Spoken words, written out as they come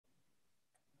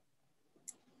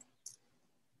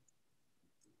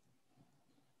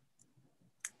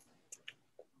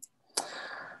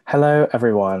Hello,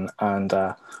 everyone, and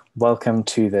welcome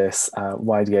to this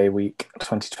YDA Week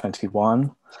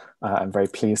 2021. I'm very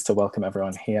pleased to welcome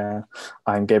everyone here.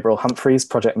 I'm Gabriel Humphreys,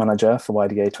 Project Manager for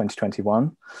YDA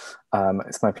 2021.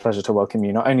 It's my pleasure to welcome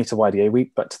you not only to YDA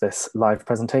Week, but to this live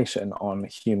presentation on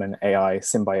Human-A.I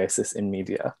Symbiosis in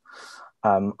Media.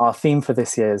 Our theme for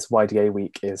this year's YDA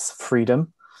Week is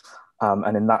freedom.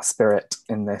 And in that spirit,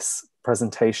 in this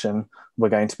presentation, we're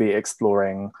going to be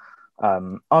exploring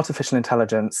artificial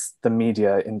intelligence, the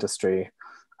media industry,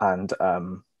 and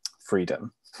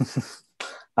freedom.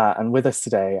 And with us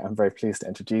today, I'm very pleased to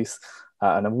introduce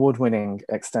an award-winning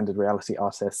extended reality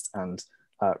artist and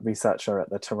researcher at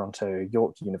the Toronto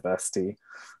York University,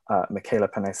 Michaela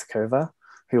Pňačeková,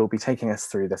 who will be taking us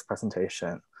through this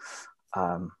presentation.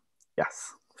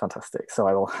 Yes, fantastic. So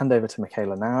I will hand over to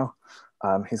Michaela now,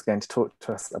 who's going to talk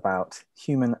to us about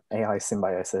human-AI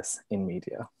symbiosis in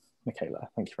media. Michaela,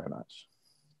 thank you very much.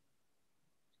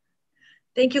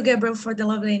 Thank you, Gabriel, for the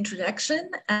lovely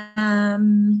introduction.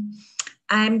 I'm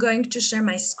going to share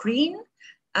my screen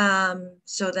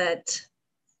so that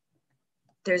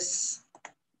there's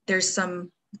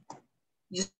some,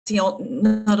 you see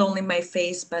not only my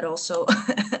face, but also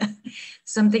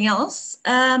something else.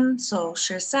 So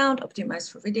share sound,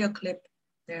 optimize for video clip.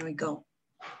 There we go.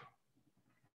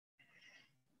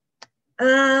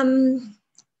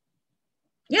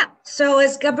 Yeah, so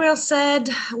as Gabriel said,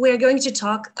 we're going to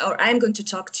talk, or I'm going to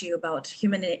talk to you about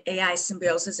human-AI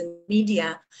symbiosis in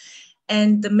media.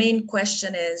 And the main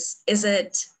question is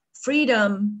it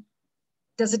freedom?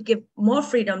 Does it give more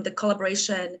freedom, the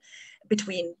collaboration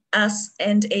between us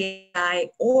and AI,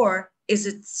 or is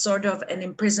it sort of an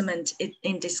imprisonment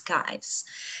in disguise?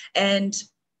 And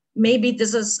maybe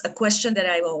this is a question that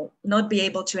I will not be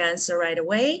able to answer right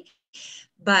away,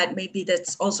 but maybe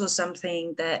that's also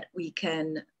something that we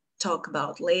can talk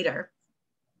about later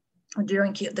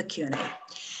during the Q&A.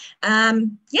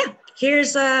 Yeah,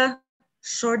 here's a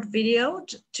short video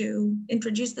to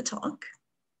introduce the talk.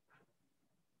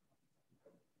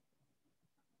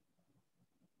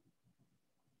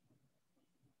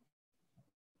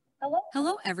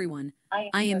 Hello, everyone.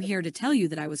 I am here to tell you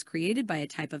that I was created by a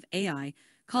type of AI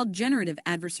called generative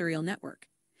adversarial network.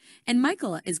 And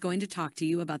Michaela is going to talk to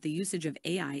you about the usage of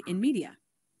AI in media.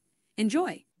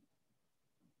 Enjoy.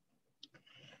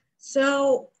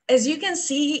 So as you can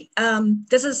see,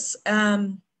 this is,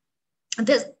 I'm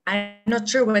not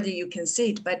sure whether you can see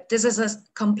it, but this is a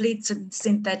complete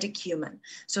synthetic human.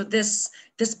 So this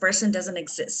person doesn't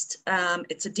exist.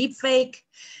 It's a deep fake,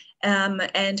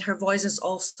 and her voice is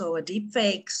also a deep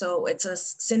fake. So it's a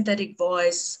synthetic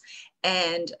voice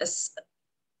and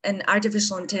an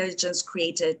artificial intelligence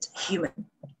created human.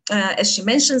 As she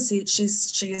mentions,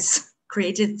 she's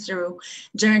created through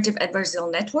generative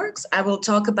adversarial networks. I will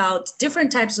talk about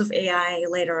different types of AI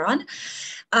later on.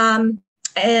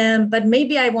 But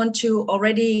maybe I want to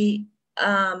already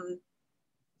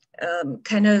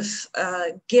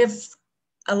give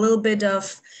a little bit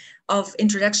of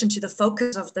introduction to the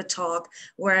focus of the talk,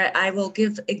 where I will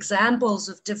give examples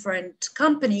of different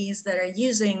companies that are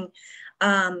using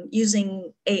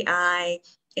AI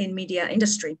in media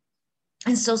industry.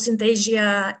 And so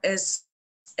Synthesia is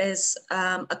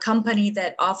a company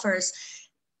that offers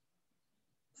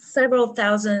several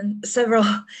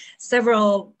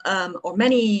or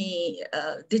many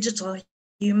digital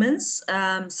humans,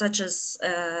 such as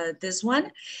this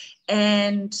one.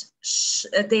 And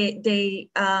they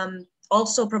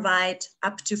also provide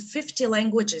up to 50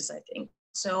 languages, I think.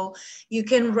 So you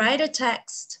can write a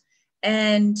text,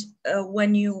 and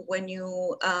when you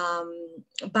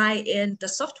buy in the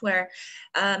software,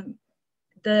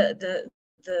 the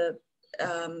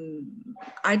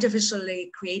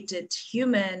artificially created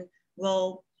human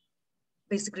will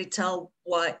basically tell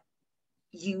what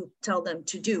you tell them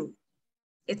to do.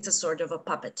 It's a sort of a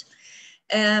puppet.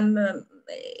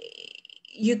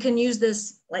 You can use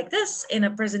this like this in a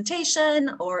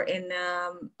presentation or in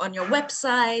on your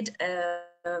website.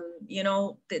 You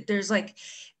know, there's like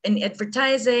in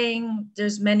advertising,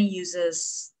 there's many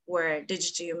uses where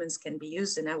digital humans can be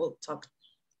used, and I will talk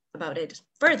about it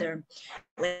further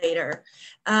later.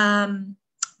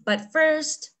 But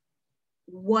first,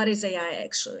 what is AI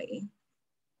actually?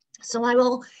 So I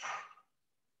will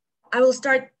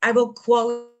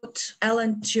quote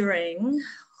Alan Turing,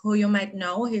 who you might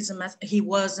know. He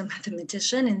was a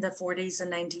mathematician in the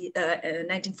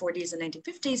 1940s and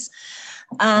 1950s.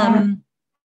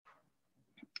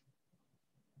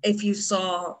 If you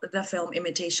saw the film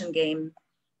Imitation Game,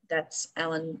 that's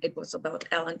Alan, it was about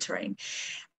Alan Turing.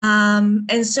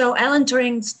 And so Alan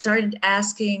Turing started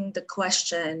asking the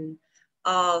question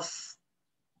of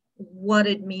what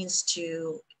it means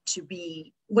to to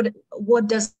be, what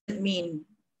does it mean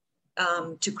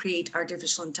to create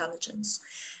artificial intelligence?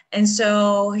 And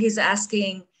so he's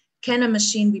asking, can a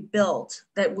machine be built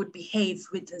that would behave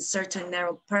within certain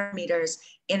narrow parameters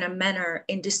in a manner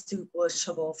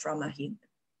indistinguishable from a human?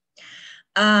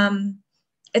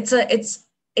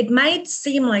 It might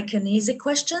seem like an easy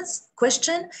question,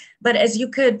 but as you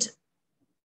could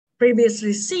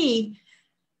previously see,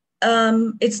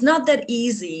 it's not that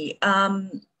easy. I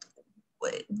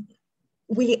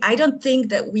don't think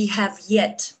that we have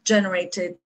yet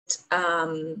generated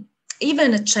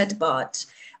even a chatbot,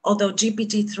 although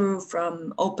GPT-3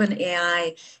 from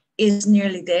OpenAI is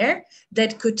nearly there,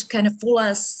 that could kind of fool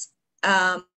us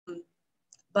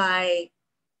by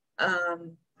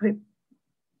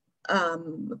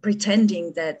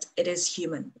pretending that it is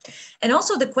human. And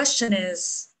also the question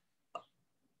is,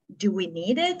 do we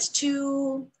need it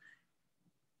to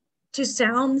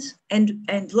sound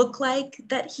and look like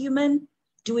that human?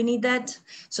 Do we need that?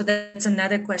 So that's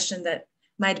another question that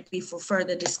might be for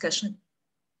further discussion.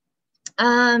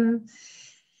 And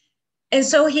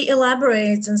so he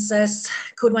elaborates and says,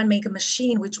 could one make a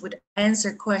machine which would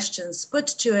answer questions put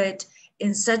to it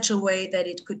in such a way that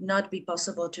it could not be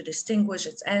possible to distinguish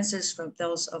its answers from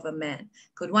those of a man?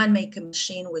 Could one make a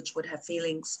machine which would have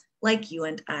feelings like you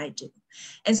and I do?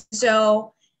 And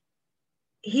so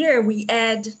here we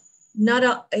add,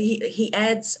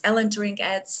 Alan Turing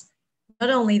adds not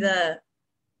only the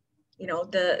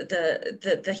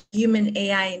human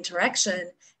AI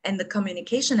interaction and the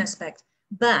communication aspect,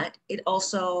 but he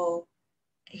also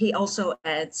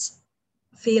adds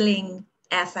feeling,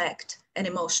 affect, and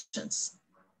emotions.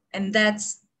 And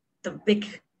that's the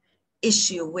big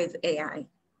issue with AI.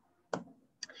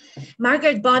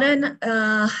 Margaret Bodden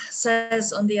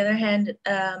says, on the other hand,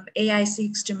 AI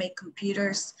seeks to make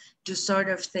computers do sort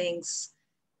of things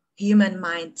human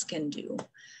minds can do.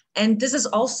 And this is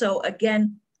also,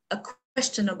 again, a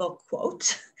questionable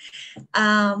quote,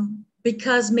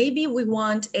 because maybe we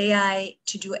want AI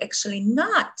to do actually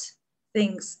not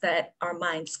things that our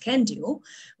minds can do.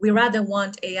 We rather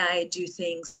want AI to do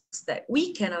things that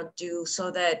we cannot do,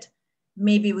 so that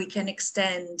maybe we can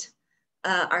extend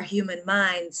our human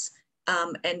minds,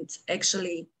 and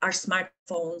actually our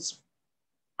smartphones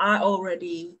are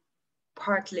already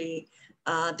partly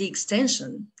the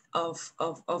extension of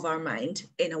our mind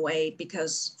in a way,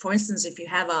 because, for instance, if you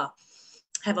have a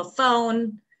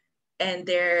phone and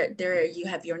there you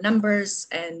have your numbers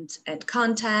and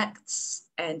contacts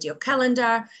and your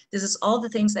calendar, this is all the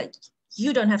things that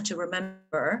you don't have to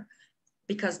remember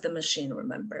because the machine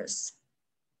remembers.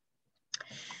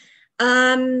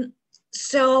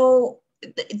 So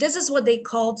this is what they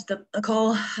call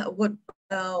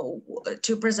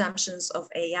two presumptions of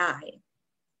AI.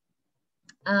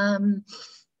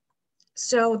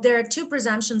 So there are two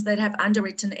presumptions that have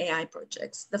underwritten AI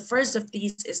projects. The first of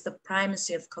these is the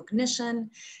primacy of cognition.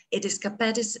 It is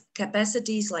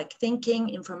capacities like thinking,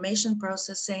 information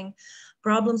processing,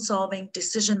 problem solving,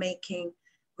 decision making,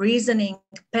 reasoning,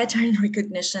 pattern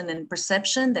recognition, and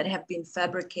perception that have been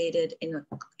fabricated in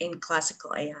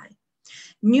classical AI.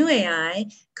 New AI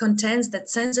contends that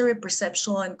sensory,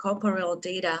 perceptual, and corporeal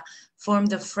data form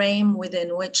the frame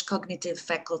within which cognitive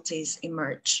faculties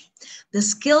emerge. The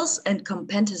skills and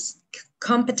competencies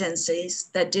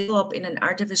that develop in an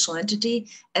artificial entity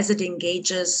as it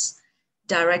engages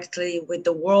directly with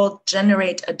the world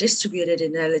generate a distributed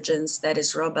intelligence that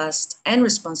is robust and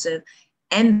responsive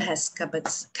and has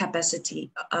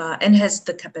capacity has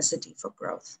the capacity for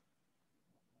growth.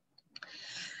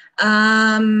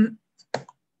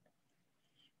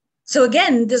 So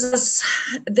again, there's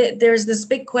this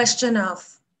big question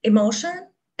of emotion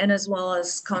and as well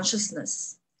as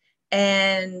consciousness.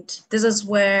 And this is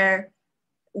where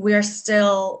we're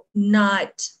still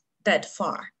not that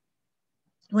far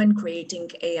when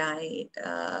creating AI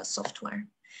software.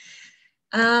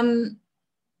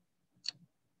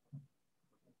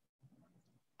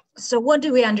 So what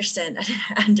do we understand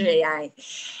under AI?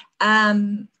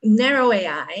 Narrow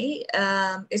AI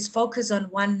is focused on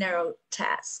one narrow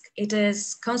task. It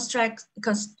is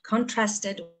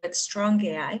contrasted with strong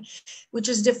AI, which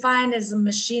is defined as a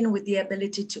machine with the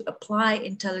ability to apply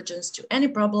intelligence to any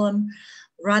problem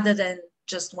rather than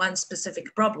just one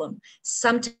specific problem,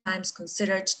 sometimes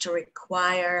considered to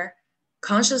require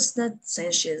consciousness,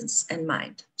 sentience, and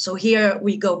mind. So here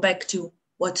we go back to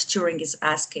what Turing is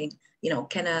asking. You know,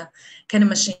 can a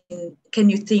machine, can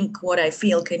you think what I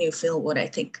feel? Can you feel what I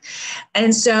think?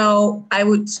 And so I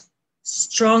would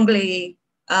strongly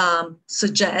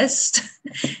suggest,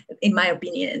 in my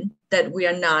opinion, that we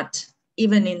are not,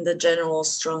 even in the general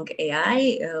strong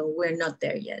AI, we're not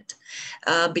there yet.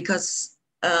 Because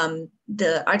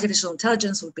the artificial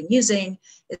intelligence we've been using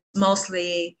is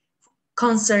mostly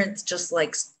concerned just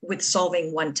like with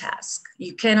solving one task.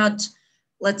 You cannot,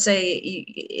 let's say,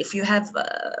 if you have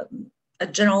a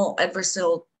general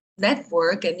adversarial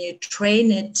network and you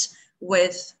train it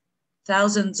with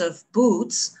thousands of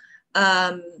boots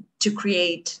to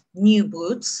create new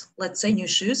boots, let's say new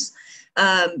shoes,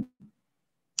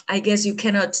 I guess you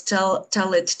cannot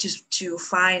tell it to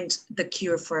find the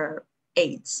cure for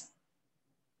AIDS,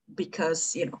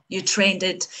 because you trained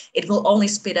it. It will only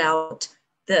spit out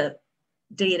the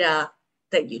data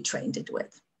that you trained it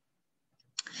with.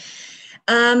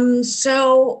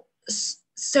 So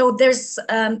there's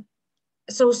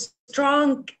so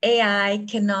strong AI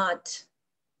cannot,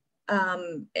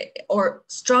 or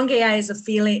strong AI is a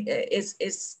feeling, is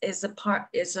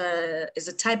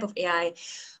a type of AI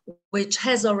which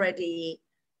has already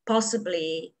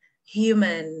possibly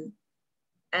human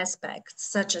aspects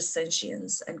such as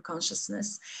sentience and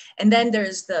consciousness. And then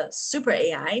there's the super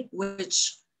AI,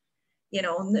 which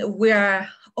we are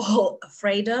all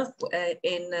afraid of,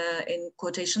 in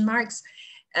quotation marks,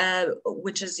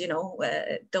 which is,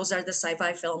 those are the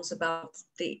sci-fi films about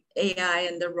the AI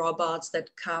and the robots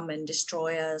that come and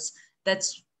destroy us.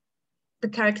 That's the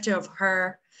character of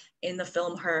Her in the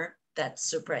film Her. That's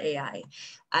super AI.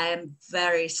 I am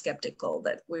very skeptical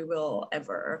that we will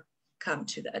ever come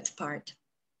to that part.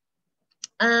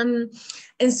 And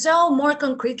so more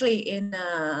concretely in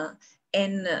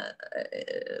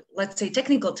let's say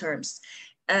technical terms,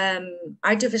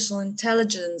 artificial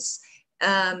intelligence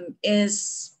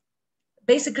is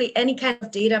basically any kind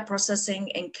of data processing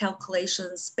and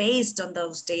calculations based on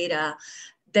those data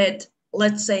that,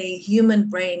 let's say, human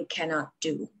brain cannot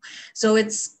do. So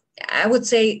I would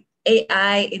say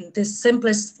AI in this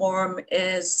simplest form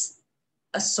is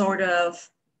a sort of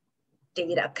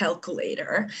data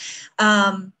calculator.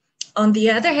 On the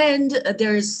other hand,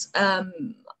 there's,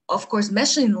 of course,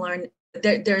 machine learning.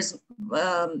 There's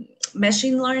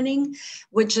machine learning,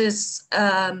 which is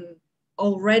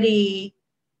already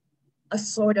a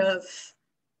sort of,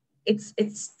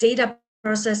 it's data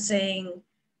processing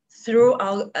through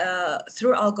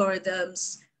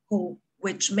algorithms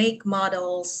which make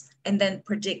models and then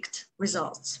predict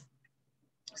results.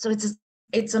 So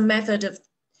it's a method of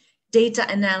data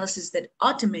analysis that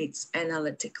automates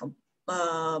analytical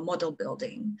model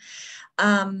building.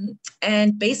 And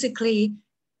basically,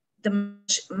 the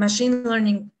machine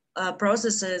learning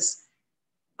processes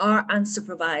are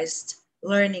unsupervised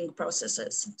learning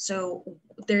processes. So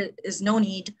there is no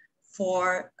need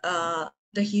for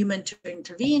the human to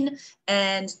intervene,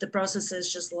 and the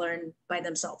processes just learn by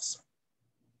themselves.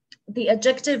 The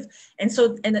objective,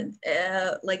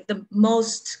 like the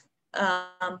most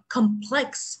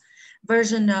complex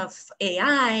version of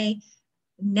AI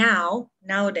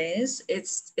nowadays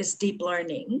is deep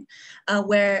learning,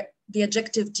 where the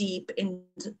adjective deep in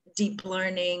deep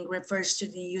learning refers to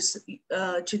the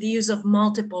use of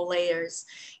multiple layers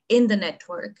in the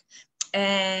network,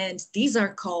 and these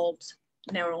are called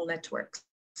neural networks.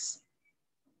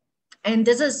 And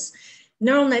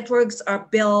neural networks are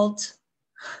built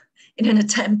in an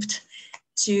attempt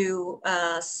to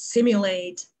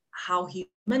simulate how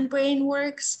human brain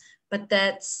works, but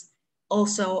that's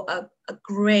also a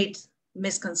great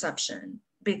misconception,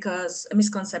 because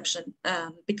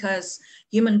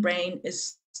human brain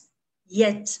is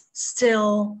yet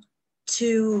still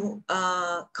too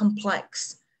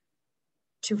complex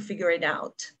to figure it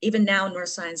out. Even now,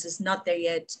 neuroscience is not there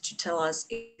yet to tell us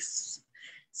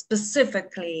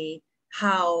specifically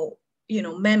how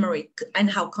memory and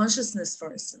how consciousness,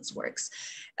 for instance, works.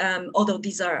 Although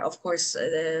these are, of course,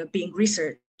 being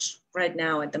researched right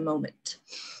now at the moment.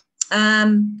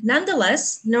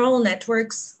 Nonetheless, neural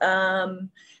networks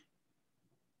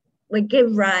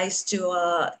give rise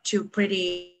to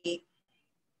pretty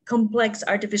complex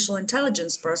artificial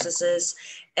intelligence processes,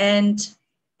 and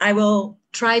I will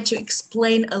try to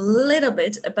explain a little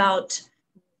bit about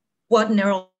what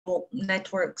neural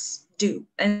networks do.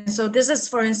 And so this is,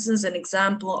 for instance, an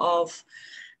example of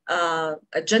a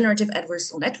generative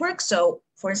adversarial network. So,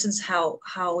 for instance, how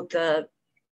the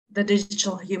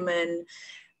digital human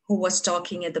who was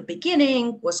talking at the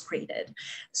beginning was created.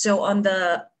 So on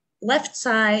the left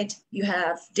side, you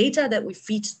have data that we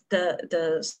feed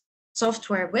the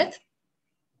software with.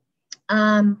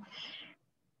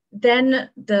 Then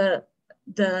the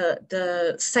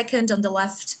second on the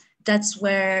left, that's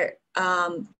where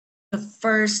the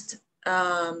first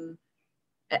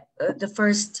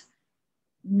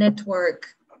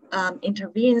network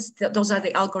intervenes. Those are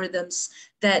the algorithms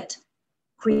that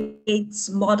creates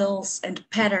models and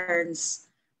patterns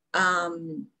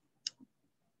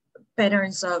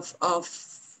patterns of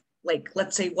like,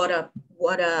 let's say what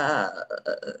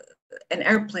an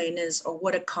airplane is, or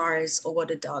what a car is, or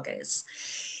what a dog is.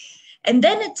 And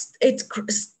then it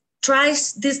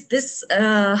tries this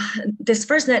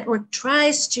first network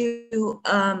tries to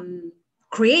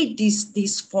create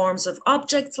these forms of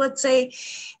objects, let's say,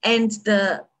 and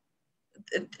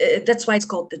that's why it's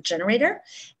called the generator.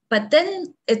 But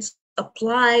then it's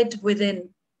applied within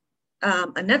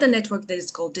another network that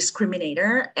is called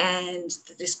discriminator, and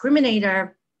the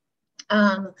discriminator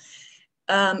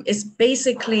is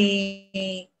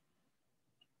basically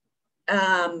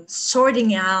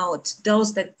sorting out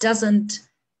those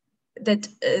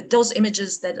those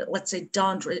images that, let's say,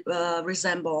 don't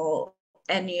resemble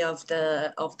any of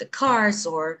the cars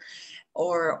or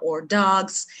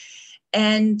dogs.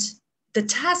 And the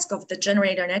task of the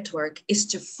generator network is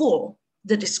to fool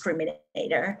the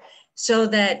discriminator so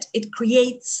that it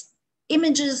creates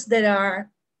images that are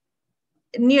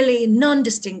nearly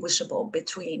non-distinguishable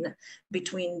between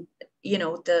the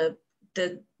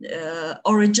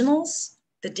originals,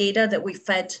 the data that we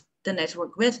fed the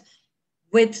network with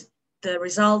the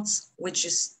results, which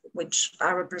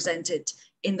are represented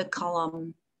in the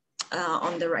column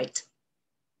on the right.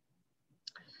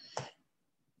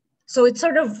 So it's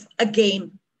sort of a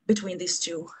game between these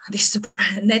two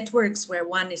networks, where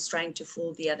one is trying to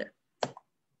fool the other.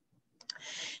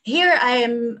 Here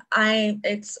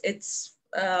it's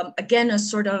again a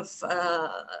sort of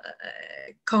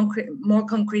more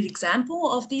concrete example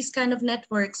of these kind of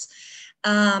networks,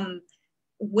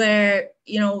 where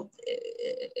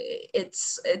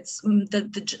it's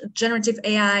the generative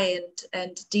AI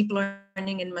and deep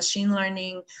learning and machine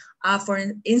learning are for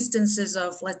instances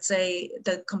of, let's say,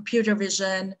 the computer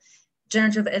vision,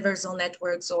 generative adversarial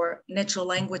networks, or natural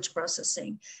language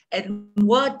processing. And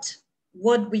what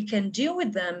we can do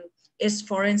with them is,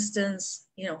 for instance,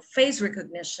 face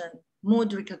recognition,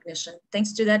 mood recognition.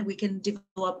 Thanks to that, we can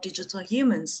develop digital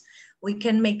humans. We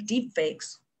can make deep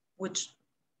fakes, which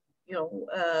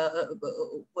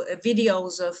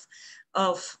videos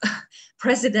of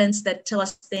presidents that tell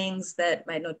us things that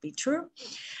might not be true.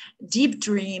 Deep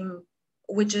Dream,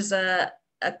 which is a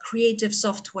creative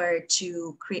software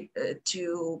to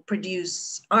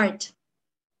produce art.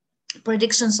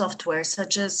 Prediction software,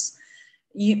 such as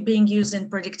being used in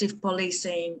predictive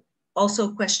policing,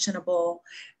 also questionable,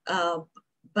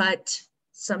 but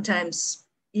sometimes,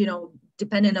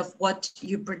 depending on what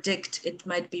you predict, it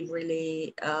might be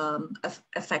really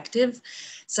effective,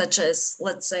 such as,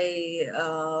 let's say,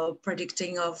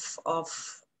 predicting of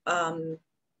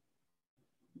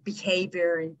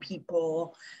behavior in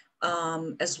people,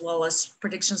 as well as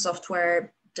prediction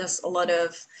software does a lot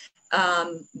of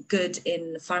good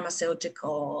in the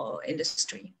pharmaceutical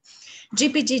industry.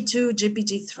 GPT-2,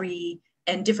 GPT-3,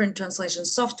 and different translation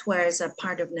softwares are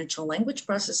part of natural language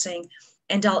processing.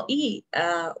 And DALL-E,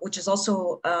 which is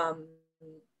also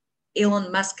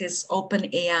Elon Musk's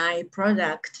OpenAI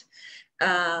product,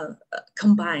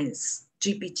 combines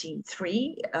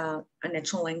GPT-3, a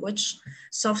natural language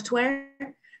software,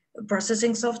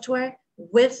 processing software,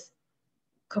 with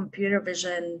computer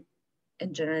vision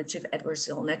and generative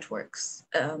adversarial networks.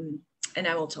 And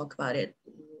I will talk about it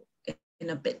in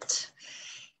a bit.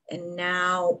 And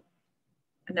now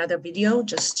another video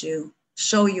just to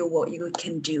show you what you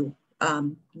can do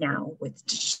now with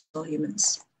digital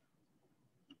humans.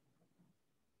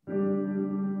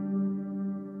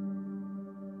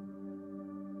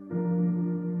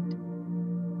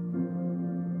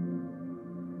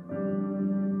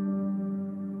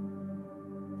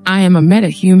 I am a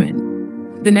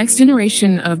meta-human, the next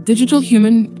generation of digital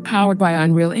human powered by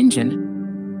Unreal Engine.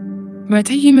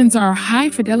 Meta-humans are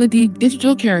high-fidelity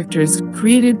digital characters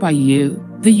created by you,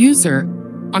 the user,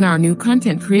 on our new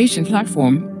content creation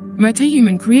platform,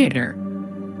 Meta-Human Creator.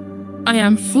 I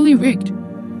am fully rigged,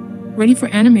 ready for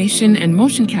animation and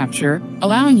motion capture,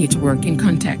 allowing you to work in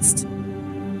context.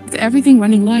 With everything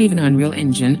running live in Unreal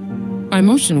Engine, my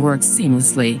motion works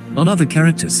seamlessly. On other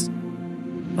characters,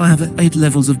 I have 8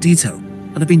 levels of detail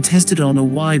and have been tested on a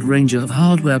wide range of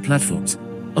hardware platforms,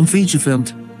 on feature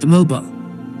filmed to mobile.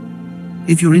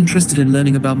 If you're interested in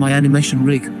learning about my animation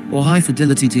rig or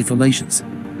high-fidelity deformations,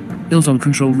 built on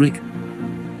Control Rig,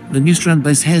 the new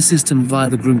strand-based hair system via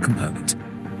the Groom component,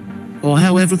 or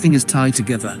how everything is tied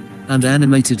together and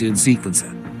animated in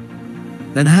Sequencer,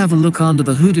 then have a look under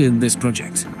the hood in this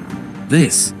project.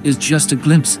 This is just a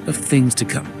glimpse of things to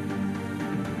come.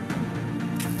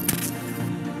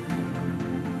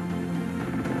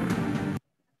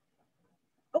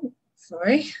 Oh,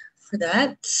 sorry for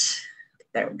that.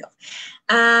 There we go.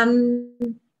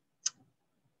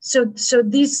 So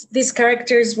these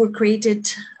characters were created,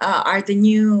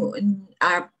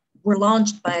 were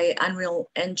launched by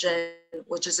Unreal Engine,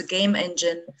 which is a game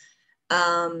engine,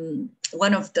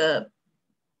 one of the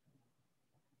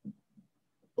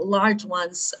large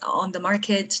ones on the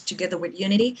market, together with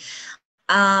Unity.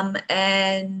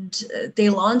 And they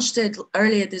launched it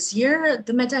earlier this year,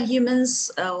 the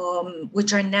MetaHumans,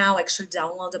 which are now actually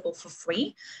downloadable for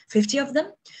free, 50 of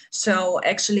them. So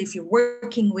actually, if you're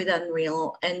working with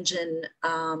Unreal Engine,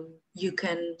 you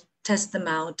can test them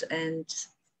out and,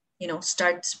 you know,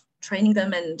 start training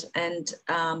them and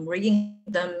reading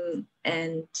them.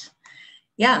 And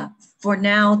yeah, for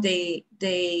now, they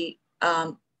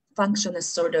function as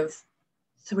sort of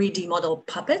 3D model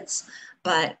puppets,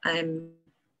 but I'm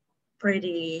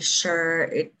pretty sure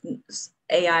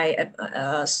AI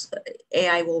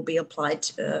will be applied,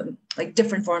 like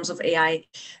different forms of AI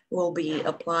will be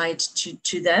applied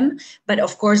to them. But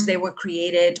of course, they were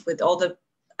created with all the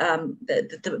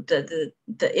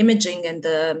imaging and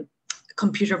the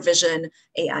computer vision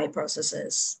AI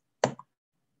processes.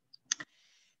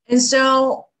 And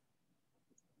so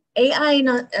AI,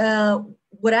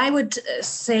 what I would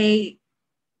say,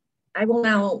 I will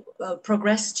now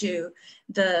progress to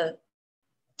the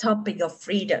topic of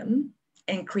freedom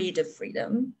and creative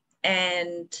freedom,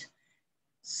 and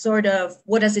sort of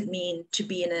what does it mean to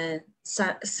be in a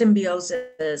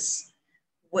symbiosis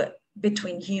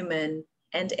between human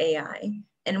and AI,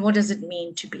 and what does it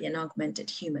mean to be an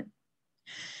augmented human.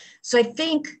 So I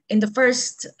think in the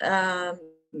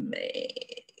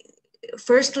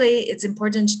firstly, it's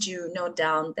important to note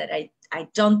down that I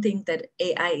don't think that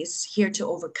AI is here to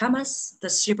overcome us.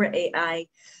 The super AI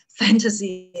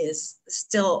fantasy is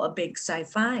still a big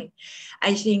sci-fi.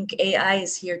 I think AI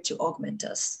is here to augment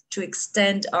us, to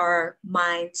extend our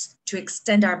minds, to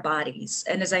extend our bodies.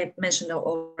 And as I mentioned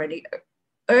already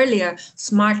earlier,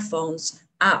 smartphones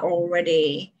are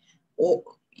already,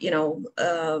 you know,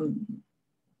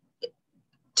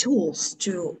 tools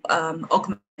to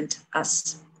augment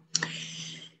us.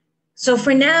 So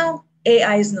for now,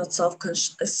 AI is not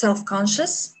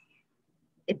self-conscious.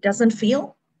 It doesn't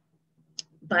feel,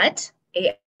 but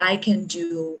AI can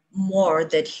do more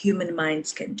that human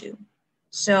minds can do.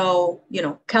 So, you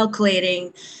know,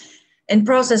 calculating and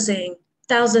processing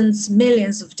thousands,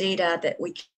 millions of data that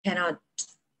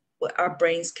our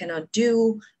brains cannot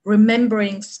do,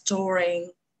 remembering,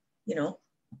 storing, you know,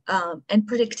 and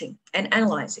predicting and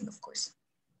analyzing, of course.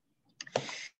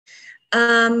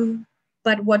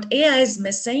 But what AI is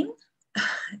missing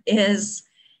is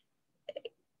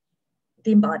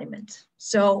the embodiment.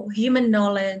 So human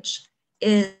knowledge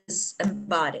is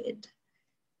embodied.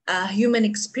 Human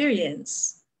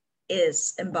experience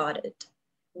is embodied.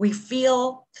 We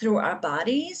feel through our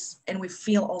bodies and we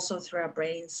feel also through our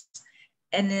brains,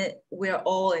 and we're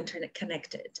all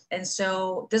interconnected. And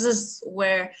so this is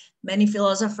where many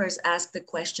philosophers ask the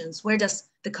questions, where does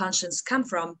the conscience come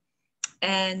from?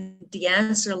 And the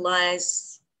answer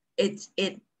lies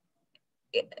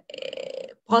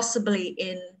possibly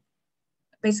in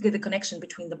basically the connection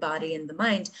between the body and the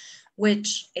mind,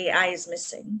 which AI is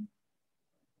missing.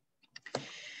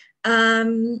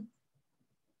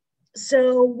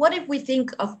 So what if we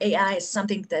think of AI as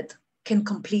something that can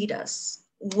complete us?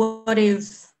 What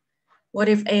if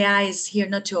AI is here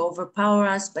not to overpower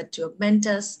us, but to augment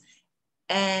us?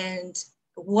 And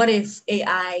what if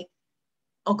AI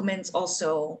augments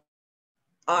also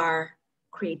our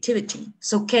creativity?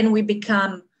 So can we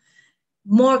become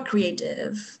more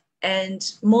creative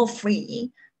and more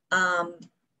free to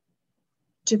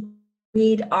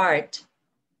create art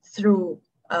through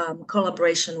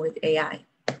collaboration with AI?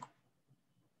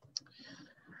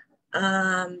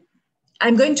 I'm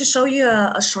going to show you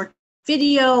a short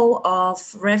video of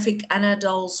Refik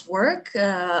Anadol's work.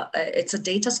 It's a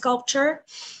data sculpture,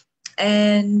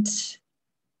 and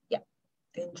yeah,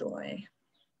 enjoy.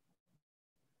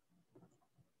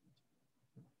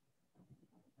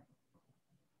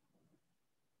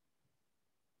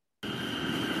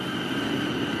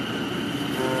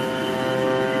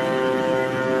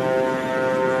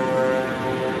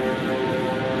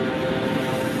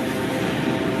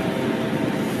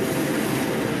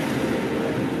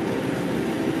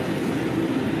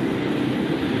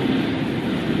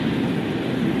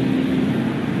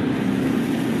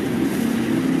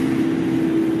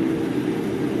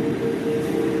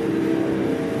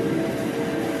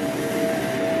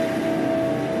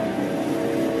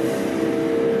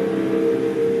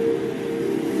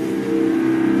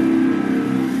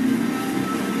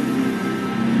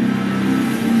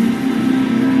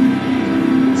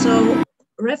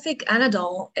 Refik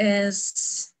Anadol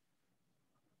is,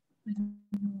 I don't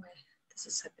know why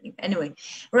this is happening. Anyway,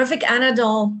 Rafik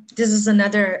Anadol, this is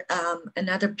another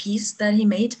piece that he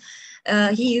made.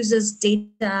 He uses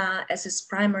data as his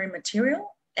primary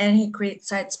material, and he creates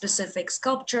site-specific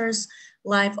sculptures,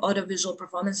 live audiovisual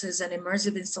performances, and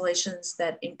immersive installations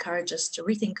that encourage us to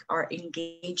rethink our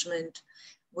engagement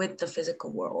with the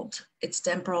physical world, its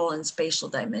temporal and spatial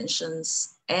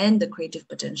dimensions, and the creative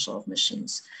potential of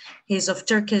machines. He's of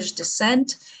Turkish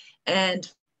descent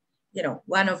and, you know,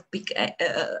 one of big,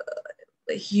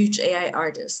 huge AI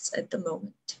artists at the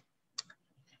moment.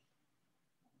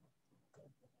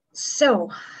 So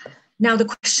now the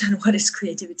question, what is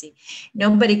creativity?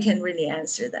 Nobody can really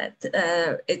answer that.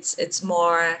 It's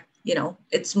more, you know,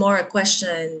 it's more a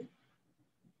question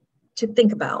to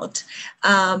think about.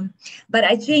 But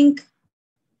I think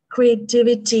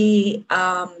creativity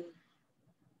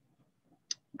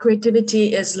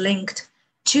is linked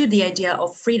to the idea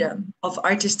of freedom, of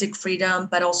artistic freedom,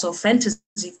 but also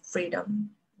fantasy freedom,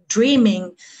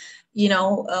 dreaming. You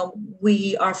know,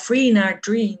 we are free in our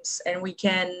dreams, and we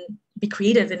can be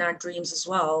creative in our dreams as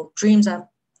well. Dreams are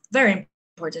very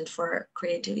important for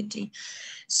creativity.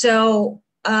 So,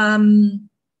 I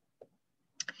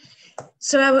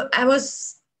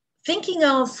was thinking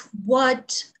of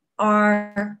what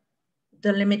are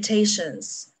the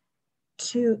limitations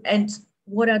to, and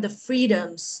what are the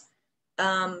freedoms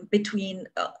between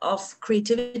of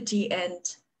creativity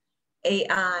and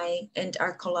AI and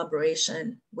our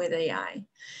collaboration with AI.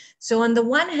 So on the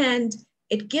one hand,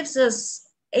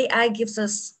 AI gives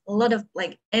us a lot of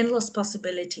like endless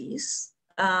possibilities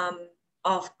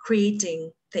of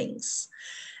creating things.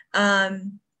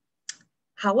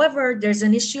 However, there's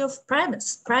an issue of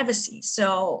privacy.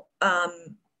 So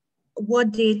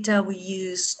what data we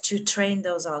use to train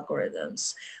those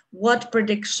algorithms, what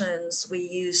predictions we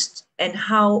used, and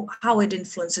how it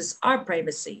influences our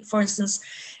privacy. For instance,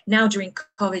 now during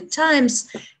COVID times,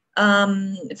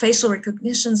 facial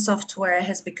recognition software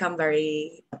has become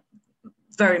very,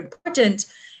 very important.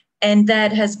 And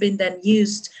that has been then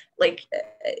used like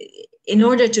in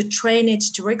order to train it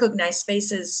to recognize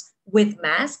faces with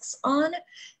masks on.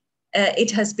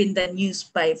 It has been then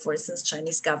used by, for instance,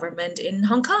 Chinese government in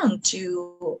Hong Kong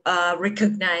to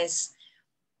recognize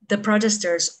the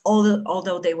protesters,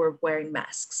 although they were wearing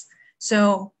masks.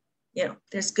 So, you know,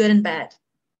 there's good and bad.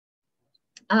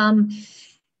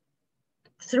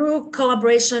 Through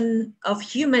collaboration of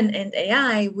human and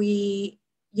AI, we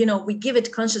give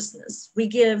it consciousness. We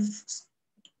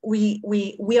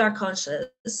are conscious,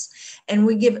 and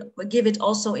we give it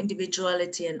also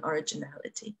individuality and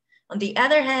originality. On the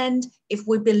other hand, if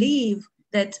we believe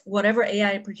that whatever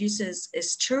AI produces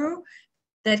is true,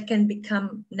 that can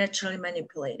become naturally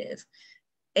manipulative.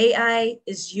 AI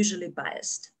is usually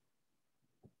biased.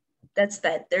 That's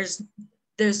that. There's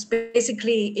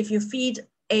basically, if you feed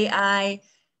AI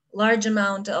large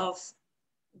amount of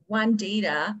one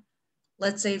data,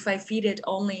 let's say if I feed it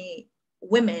only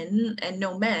women and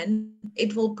no men,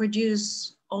 it will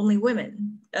produce only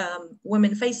women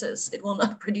faces. It will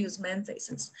not produce men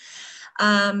faces.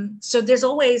 So there's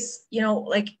always, you know,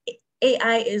 like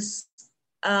AI is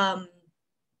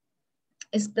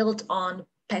built on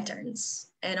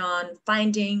patterns and on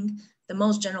finding the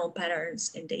most general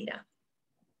patterns in data.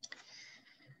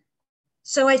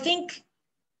 So I think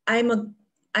I'm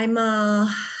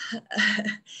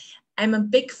a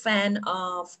big fan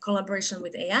of collaboration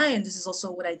with AI, and this is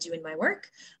also what I do in my work,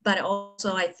 but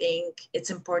also I think it's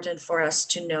important for us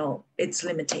to know its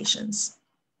limitations.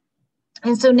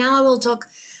 And so now I will talk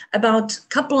about a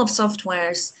couple of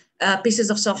softwares, pieces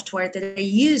of software that I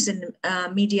use in the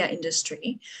media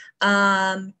industry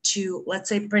to, let's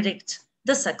say, predict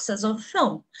the success of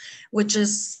film, which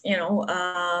is, you know,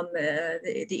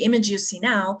 the image you see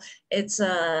now, it's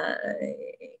a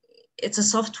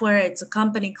software, it's a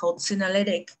company called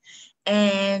Synalytic,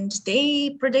 and they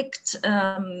predict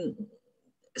the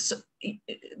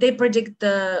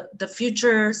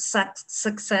future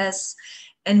success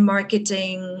and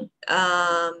marketing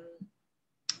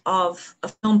of a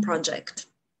film project.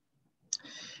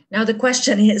 Now the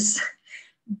question is,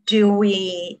 do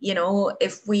we, you know,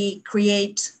 if we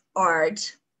create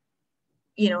art,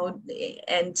 you know,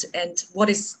 and what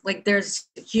is, like, there's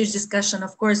a huge discussion.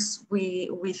 Of course, we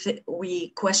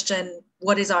question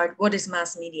what is art, what is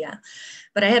mass media,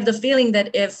 but I have the feeling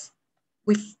that if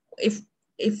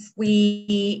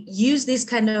we use this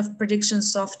kind of prediction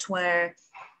software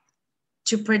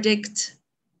to predict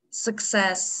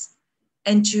success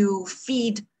and to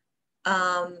feed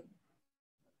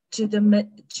to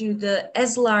the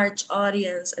as large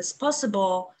audience as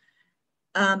possible,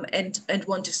 and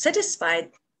want to satisfy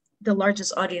the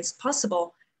largest audience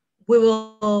possible, we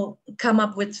will come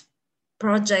up with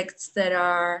projects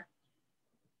that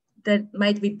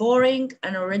might be boring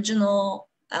and original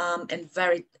and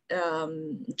very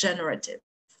generative.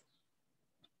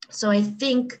 So I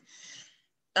think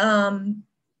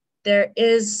there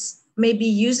is maybe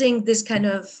using this kind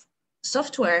of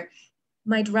software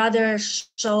might rather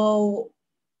show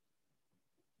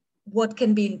what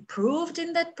can be improved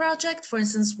in that project. For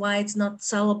instance, why it's not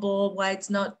sellable, why it's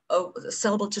not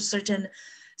sellable to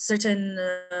certain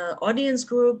audience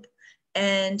group,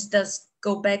 and thus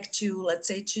go back to, let's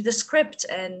say, to the script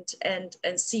and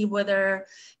see whether,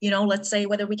 let's say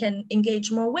whether we can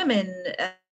engage more women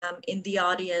in the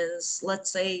audience,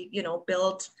 let's say,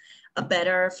 build a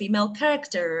better female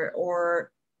character,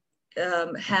 or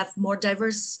have more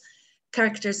diverse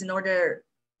characters in order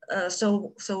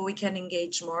so we can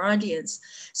engage more audience.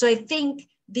 So I think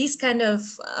these kind of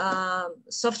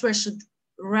software should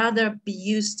rather be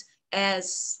used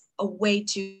as a way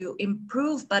to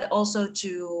improve, but also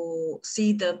to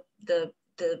see the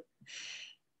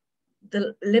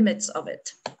limits of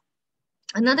it.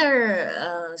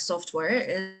 Another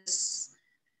software is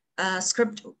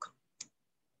Scriptbook,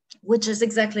 which is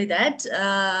exactly that.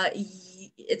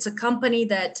 It's a company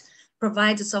that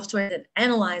provides a software that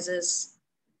analyzes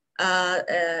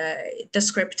the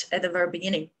script at the very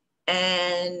beginning,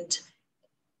 and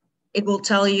it will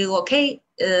tell you, okay,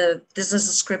 this is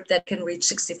a script that can reach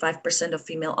 65% of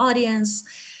female audience,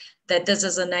 that this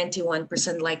is a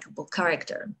 91% likable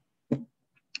character.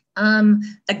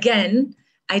 Again,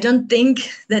 I don't think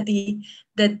that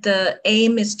the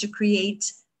aim is to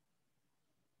create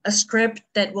a script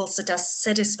that will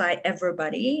satisfy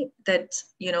everybody, that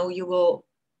you will,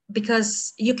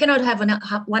 because you cannot have a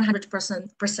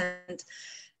 100%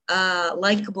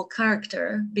 likable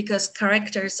character, because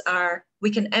characters are,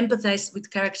 we can empathize with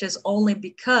characters only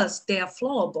because they are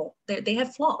flawable. They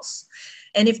have flaws,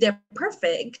 and if they're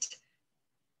perfect,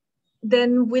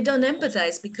 then we don't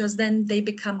empathize, because then they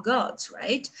become gods,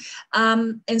 right?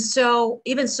 And so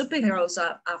even superheroes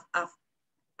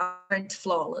aren't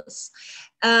flawless.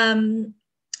 And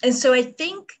so I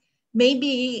think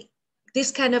maybe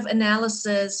this kind of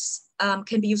analysis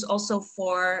can be used also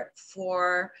for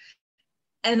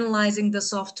analyzing the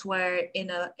software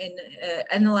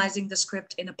analyzing the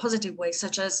script in a positive way,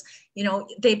 such as,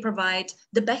 they provide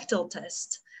the Bechdel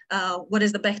test. What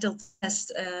is the Bechdel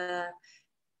test?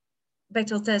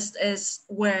 Bechdel test is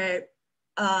where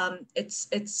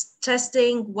it's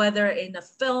testing whether in a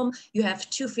film you have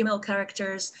two female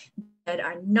characters that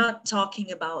are not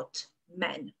talking about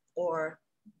men or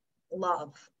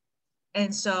love.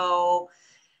 And so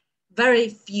very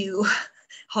few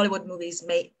Hollywood movies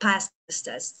may pass this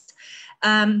test.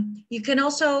 You can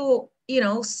also,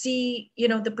 see,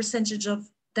 the percentage of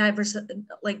diverse,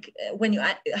 like when you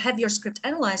have your script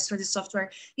analyzed through the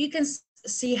software, you can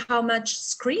see how much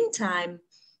screen time,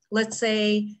 let's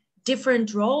say,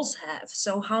 different roles have.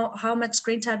 So how much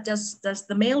screen time does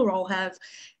the male role have?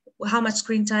 How much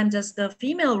screen time does the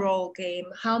female role game?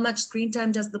 How much screen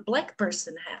time does the Black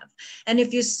person have? And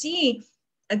if you see,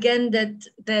 again,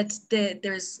 that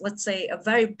there's, let's say, a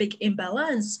very big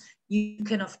imbalance, you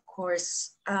can, of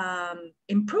course,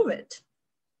 improve it.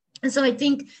 And so I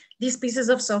think these pieces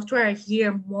of software are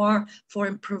here more for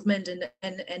improvement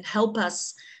and help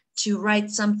us to write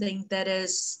something that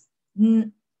is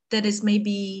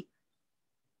maybe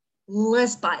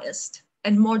less biased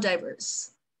and more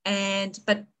diverse.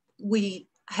 But we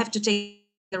have to take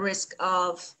the risk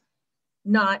of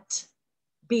not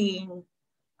being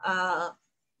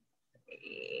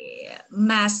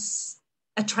mass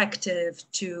attractive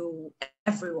to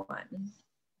everyone.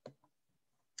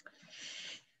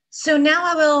 So now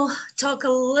I will talk a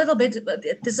little bit about,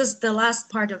 this is the last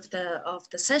part of the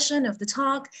session, of the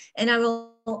talk, and I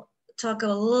will talk a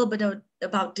little bit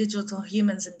about digital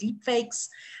humans and deepfakes.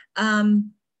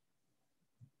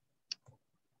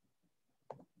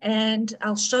 And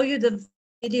I'll show you the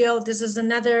video. This is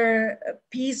another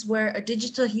piece where a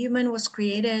digital human was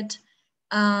created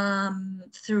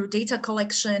through data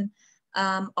collection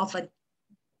of a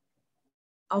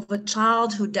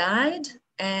child who died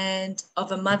and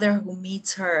of a mother who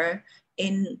meets her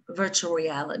in virtual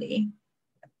reality.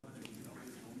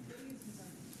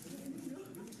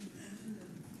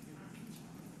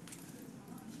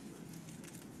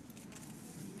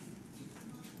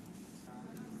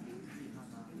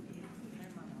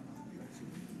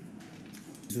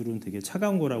 기술은 되게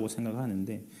차가운 거라고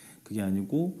생각하는데 그게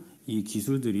아니고 이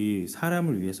기술들이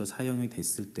사람을 위해서 사용이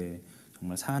됐을 때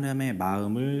정말 사람의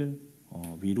마음을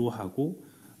위로하고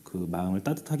그 마음을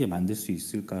따뜻하게 만들 수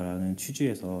있을까라는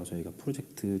취지에서 저희가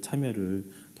프로젝트 참여를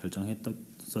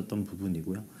결정했었던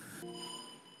부분이고요.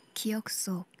 기억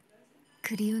속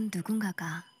그리운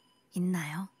누군가가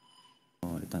있나요?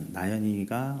 일단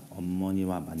나연이가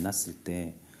어머니와 만났을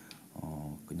때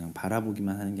그냥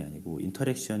바라보기만 하는 게 아니고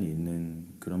인터랙션이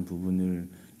있는 그런 부분을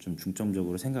좀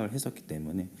중점적으로 생각을 했었기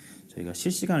때문에 저희가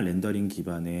실시간 렌더링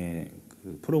기반의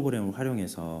그 프로그램을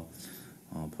활용해서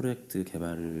프로젝트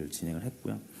개발을 진행을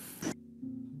했고요.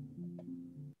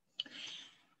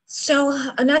 So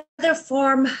another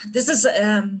form, this is,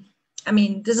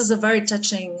 this is a very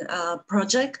touching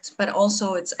project, but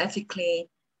also it's ethically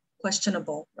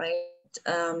questionable, right?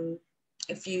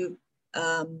 If you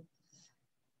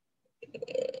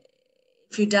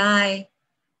die,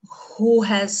 who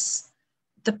has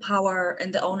the power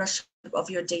and the ownership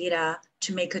of your data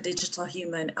to make a digital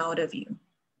human out of you?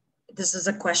 This is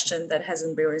a question that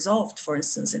hasn't been resolved, for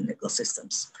instance, in legal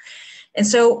systems. And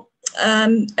so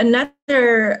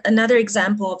another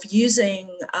example of using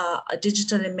a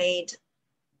digitally made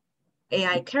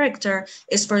AI character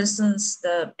is, for instance,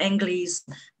 the Ang Lee's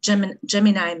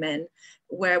Gemini Man,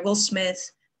 where Will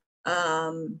Smith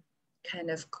kind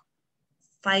of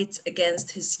fights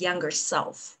against his younger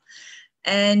self.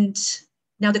 And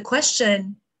now the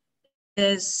question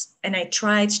is, and I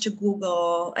tried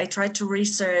to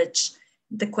research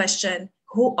the question,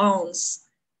 who owns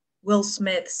Will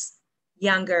Smith's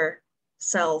younger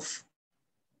self,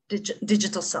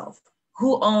 digital self?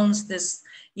 Who owns this?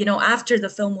 You know, after the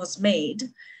film was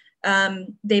made,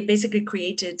 they basically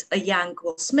created a young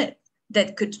Will Smith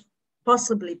that could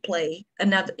possibly play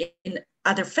in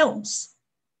other films.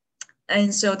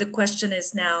 And so the question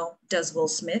is now, does Will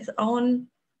Smith own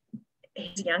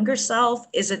his younger self?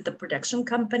 Is it the production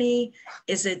company?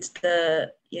 Is it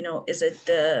the, is it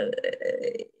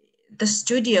the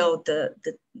studio, the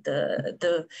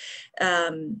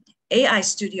AI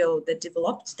studio that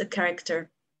developed the character?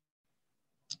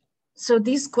 So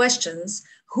these questions,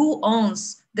 who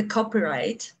owns the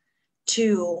copyright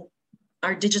to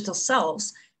our digital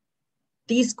selves?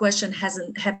 These questions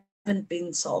haven't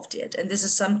been solved yet. And this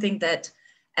is something that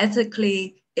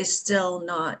ethically is still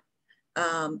not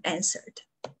answered.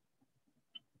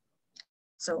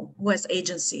 So who has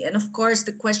agency? And of course,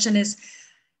 the question is,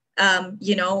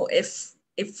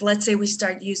 if let's say we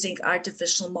start using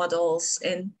artificial models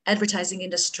in advertising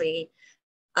industry,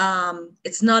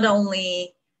 it's not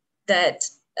only that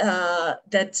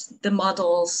the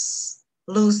models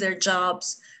lose their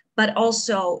jobs, but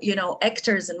also,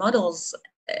 actors and models,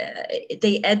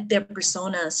 they add their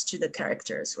personas to the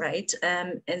characters, right?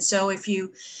 And so if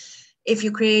you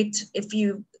create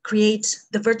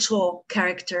the virtual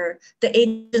character, the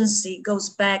agency goes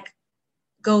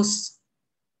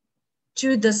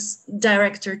to the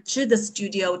director, to the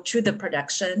studio, to the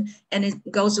production, and it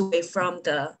goes away from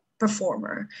the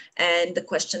performer. And the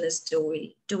question is, do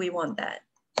we want that?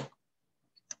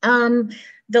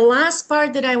 The last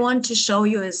part that I want to show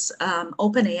you is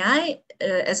OpenAI.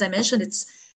 As I mentioned, it's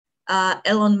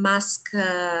Elon Musk's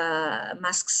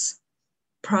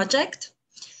project.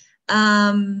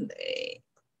 And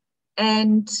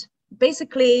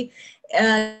basically,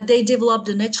 they developed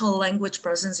a natural language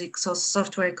processing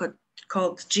software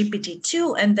called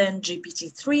GPT-2 and then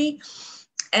GPT-3.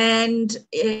 And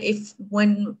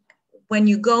when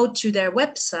you go to their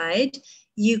website,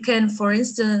 you can, for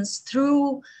instance,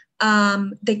 through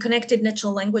they connected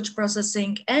natural language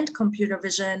processing and computer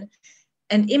vision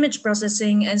and image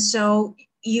processing. And so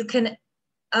you can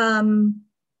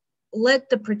let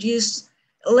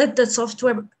the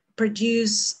software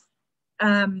produce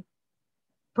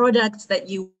products that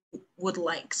you would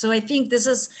like. So I think this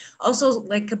is also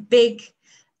like a big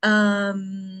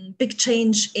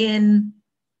change in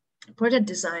product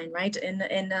design, right? In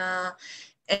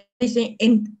anything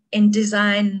in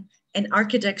design and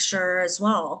architecture as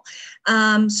well.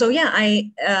 So yeah,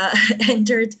 I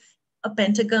entered a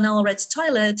pentagonal red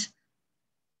toilet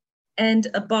and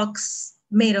a box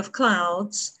made of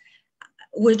clouds.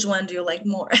 Which one do you like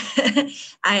more?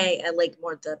 I like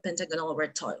more the pentagonal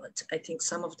red toilet. I think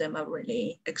some of them are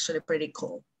really actually pretty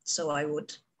cool. So I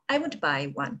would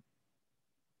buy one.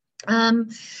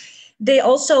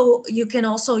 You can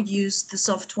also use the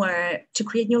software to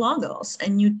create new logos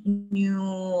and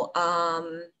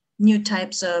new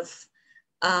types of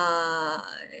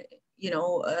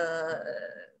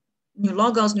new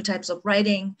logos, new types of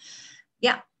writing.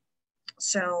 Yeah,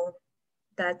 so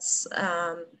that's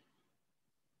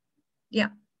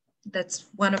that's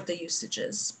one of the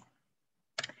usages.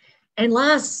 And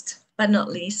last but not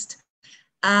least,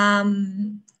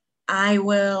 I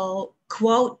will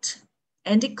quote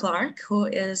Andy Clark, who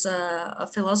is a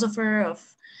philosopher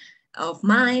of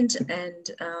mind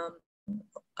and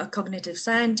a cognitive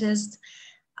scientist,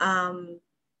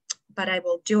 but I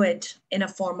will do it in a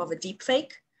form of a deep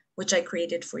fake, which I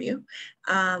created for you.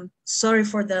 Sorry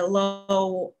for the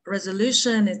low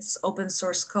resolution. It's open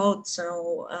source code,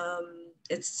 so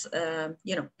it's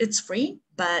it's free,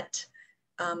 but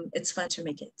it's fun to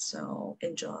make it. So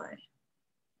enjoy.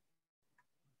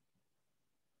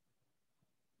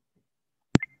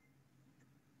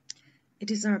 It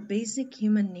is our basic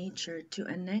human nature to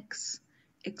annex,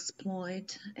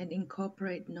 exploit, and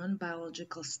incorporate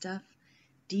non-biological stuff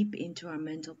deep into our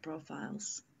mental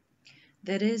profiles.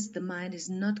 That is, the mind is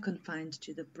not confined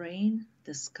to the brain,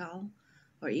 the skull,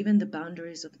 or even the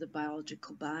boundaries of the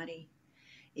biological body.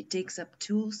 It takes up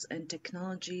tools and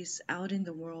technologies out in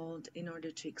the world in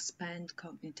order to expand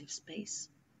cognitive space.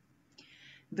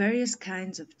 Various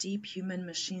kinds of deep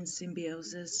human-machine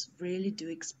symbiosis really do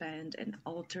expand and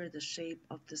alter the shape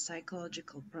of the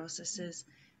psychological processes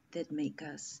that make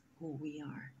us who we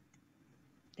are.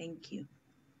 Thank you.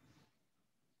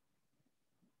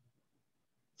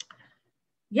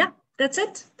 Yeah, that's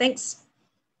it. Thanks.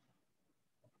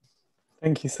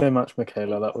 Thank you so much,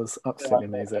 Michaela. That was absolutely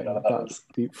amazing. That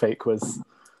deepfake was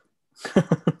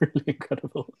really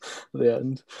incredible at the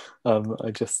end.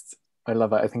 I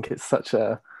love it. I think it's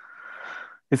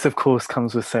it's of course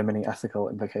comes with so many ethical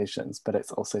implications, but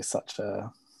it's also such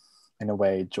a, in a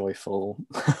way, joyful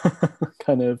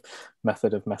kind of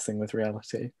method of messing with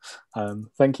reality.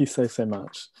 Thank you so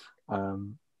much.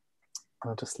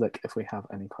 I'll just look if we have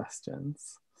any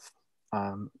questions.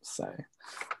 I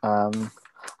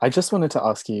just wanted to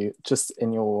ask you, just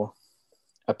in your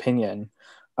opinion,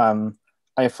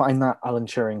 I find that Alan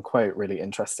Turing quote really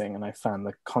interesting, and I found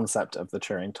the concept of the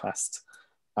Turing test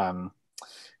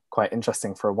quite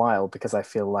interesting for a while, because I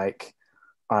feel like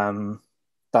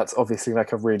that's obviously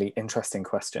like a really interesting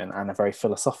question and a very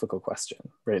philosophical question,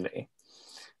 really.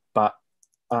 But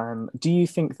do you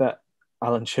think that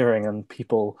Alan Turing and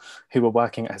people who were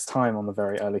working at his time on the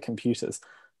very early computers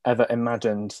ever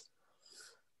imagined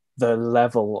the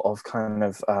level of kind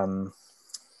of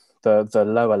the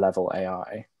lower level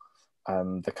AI,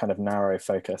 the kind of narrow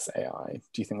focus AI?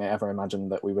 Do you think they ever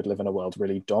imagined that we would live in a world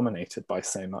really dominated by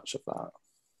so much of that?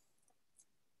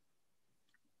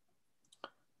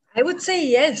 I would say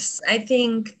yes. I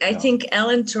think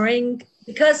Alan Turing,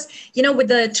 because with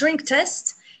the Turing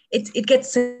test, it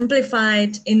gets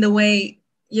simplified in the way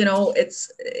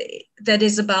it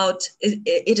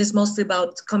is mostly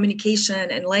about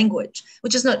communication and language,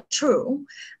 which is not true,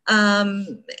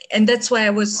 and that's why I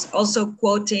was also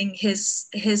quoting his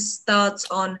thoughts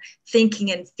on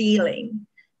thinking and feeling,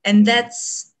 and that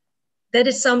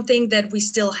is something that we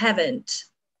still haven't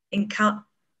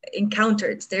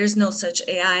encountered. There's no such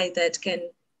AI that can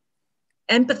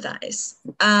empathize,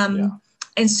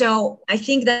 and so I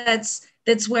think that's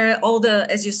where all the,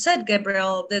 as you said,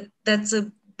 Gabriel, that's a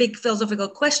big philosophical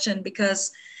question,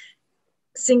 because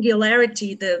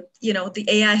singularity, the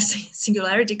AI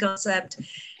singularity concept,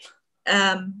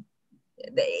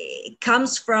 it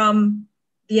comes from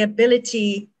the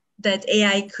ability that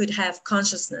AI could have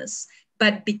consciousness,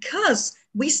 but because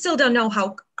we still don't know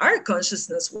how our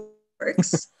consciousness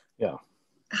works,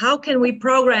 how can we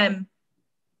program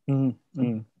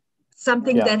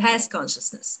something that has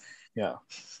consciousness?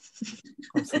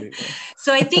 Absolutely.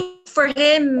 So I think for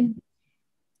him,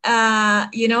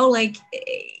 like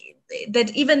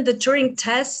that, even the Turing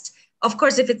test, of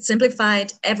course, if it's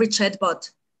simplified, every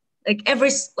chatbot, like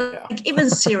even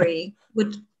Siri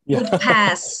would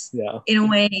pass in a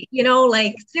way,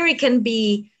 like Siri can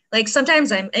be like,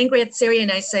 sometimes I'm angry at Siri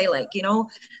and I say, like,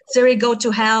 Siri, go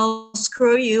to hell,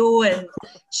 screw you. And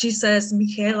she says,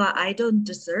 Michaela, I don't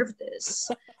deserve this,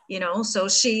 so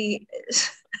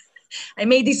I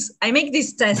make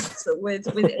these tests with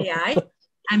AI.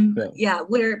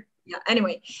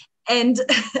 Anyway. And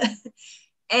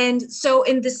so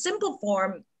in the simple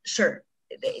form, sure,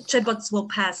 chatbots will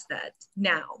pass that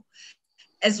now,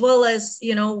 as well as,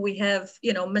 we have,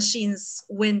 machines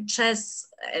win chess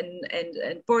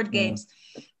and board games,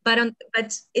 but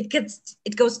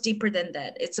it goes deeper than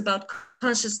that. It's about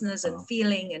consciousness and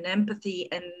feeling and empathy,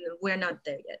 and we're not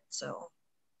there yet. So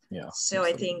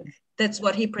I think that's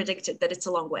what he predicted, that it's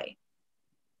a long way.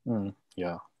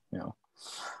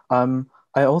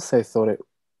 I also thought it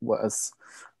was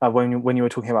when you were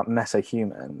talking about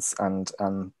meta-humans and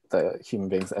the human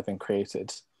beings that have been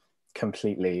created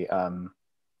completely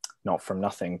not from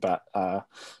nothing, but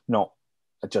not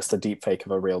just a deep fake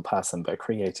of a real person, but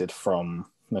created from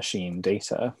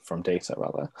data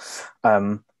rather.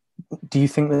 Do you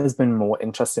think there's been more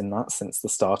interest in that since the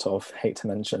start of, hate to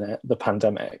mention it, the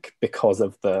pandemic, because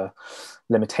of the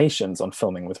limitations on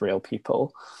filming with real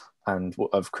people and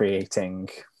of creating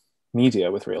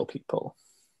media with real people?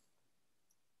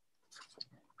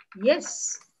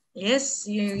 Yes, yes,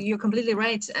 you're completely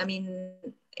right. I mean,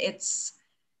 it's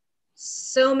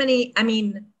so many, I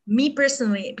mean, me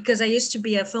personally, because I used to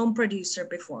be a film producer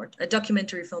before, a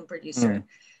documentary film producer.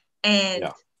 And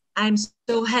I'm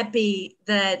so happy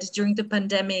that during the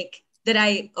pandemic that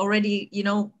I already, you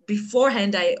know,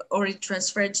 beforehand, I already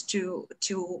transferred to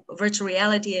virtual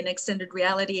reality and extended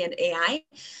reality and AI,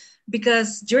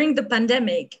 because during the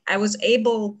pandemic, I was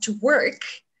able to work,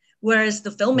 whereas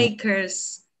the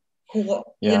filmmakers who,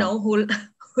 you know, who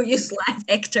use live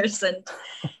actors, and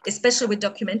especially with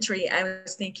documentary, I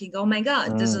was thinking, oh my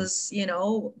God, this is, you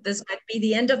know, this might be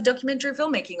the end of documentary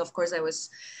filmmaking. Of course, I was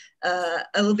a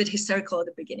little bit hysterical at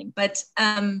the beginning, but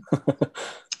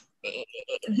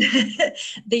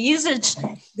the usage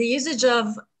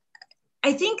of,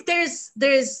 I think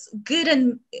there's good,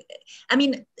 and I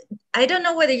mean, I don't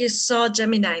know whether you saw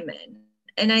Gemini Man,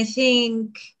 and I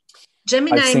think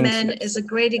Gemini Man is a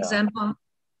great example.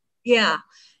 Yeah,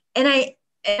 and I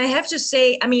have to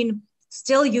say, I mean,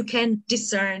 still you can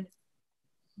discern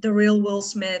the real Will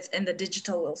Smith and the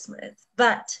digital Will Smith,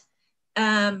 but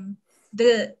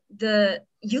the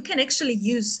you can actually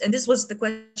use, and this was the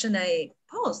question I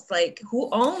posed, like, who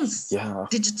owns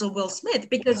digital Will Smith?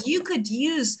 Because you could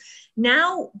use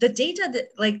now the data that,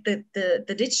 like, the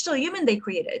digital human they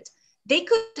created, they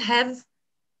could have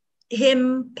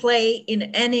him play in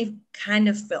any kind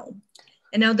of film.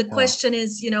 And now the question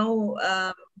is, you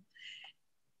know,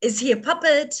 is he a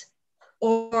puppet,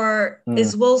 or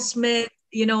is Will Smith,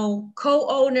 you know,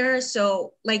 co-owner?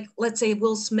 So, like, let's say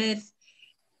Will Smith,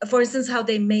 for instance, how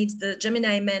they made the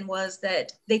Gemini Man was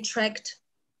that they tracked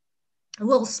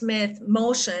Will Smith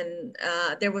motion.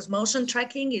 There was motion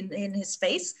tracking in his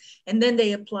face, and then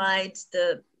they applied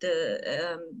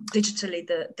digitally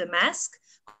the mask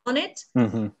on it.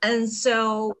 And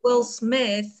so Will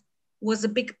Smith was a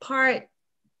big part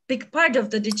of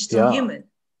the digital human,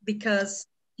 because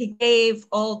he gave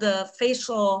all the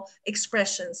facial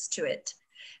expressions to it.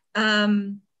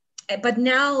 But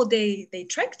now they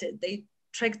tracked it. They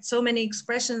tracked so many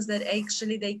expressions that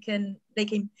actually they can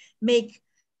make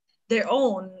their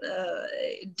own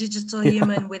digital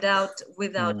human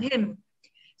without him.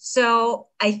 So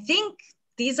I think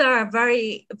these are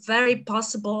very, very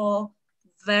possible,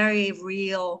 very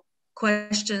real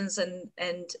questions and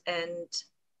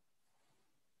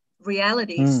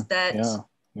realities that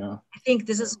I think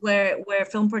this is where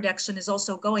film production is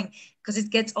also going, because it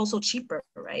gets also cheaper,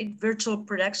 right? Virtual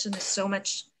production is so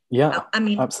much. I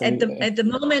mean, absolutely. At the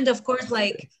moment, of course,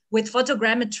 like with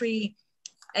photogrammetry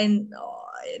and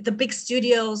the big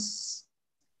studios,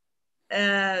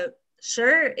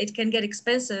 sure, it can get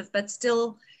expensive, but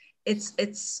still,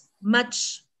 it's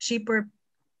much cheaper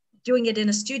doing it in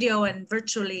a studio and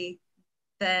virtually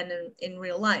than in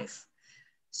real life.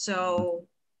 So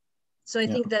I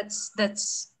think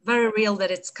that's very real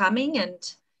that it's coming,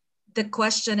 and the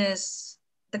question is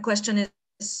the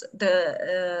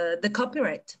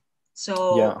copyright.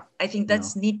 So I think that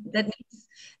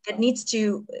needs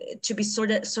to be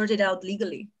sorted out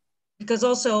legally, because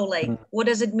also, like, what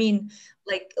does it mean?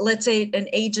 Like, let's say an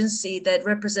agency that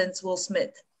represents Will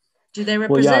Smith. Do they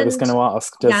represent? Well, yeah, I was going to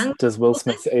ask, does Will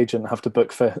Smith's agent have to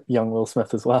book for young Will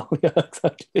Smith as well? Yeah,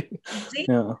 exactly. See?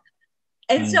 Yeah.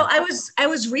 And so I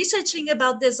was researching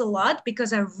about this a lot,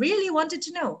 because I really wanted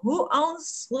to know who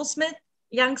owns Will Smith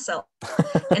young self,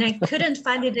 and I couldn't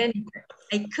find it anywhere.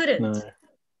 I couldn't.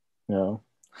 No.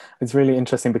 It's really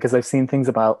interesting, because I've seen things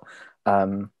about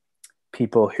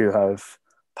people who have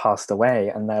passed away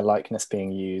and their likeness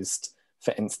being used.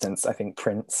 For instance, I think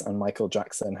Prince and Michael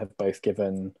Jackson have both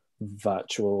given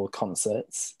virtual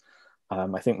concerts. I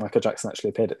think Michael Jackson actually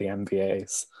appeared at the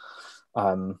MVAs.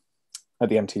 At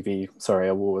the MTV,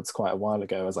 Awards quite a while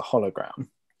ago as a hologram.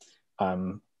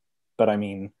 But I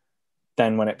mean,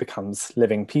 then when it becomes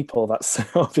living people, that's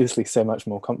obviously so much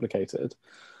more complicated.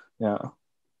 Yeah.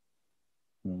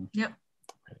 Yep.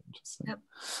 Very interesting. Yep.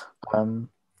 What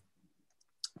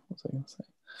was I going to say?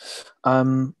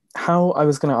 I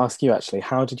was going to ask you, actually,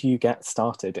 how did you get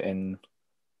started in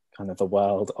kind of the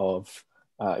world of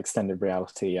extended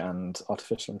reality and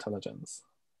artificial intelligence?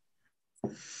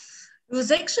 It was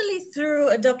actually through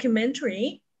a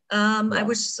documentary. I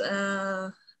was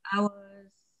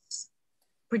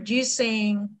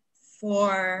producer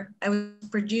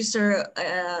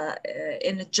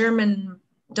in a German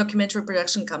documentary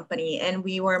production company, and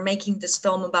we were making this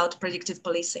film about predictive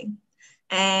policing.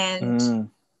 And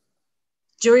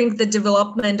during the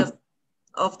development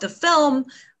of the film,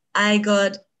 I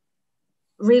got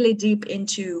really deep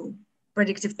into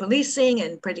predictive policing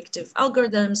and predictive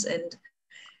algorithms and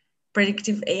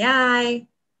predictive AI.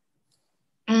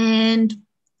 And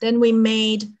then we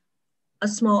made a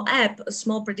small app, a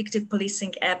small predictive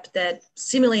policing app that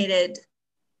simulated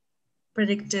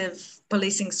predictive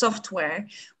policing software,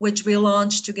 which we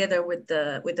launched together with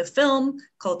the film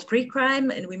called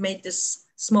Pre-Crime, and we made this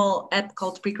small app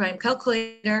called Pre-Crime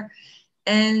Calculator,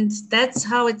 and that's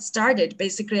how it started.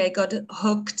 Basically, I got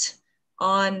hooked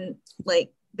on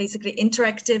like basically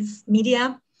interactive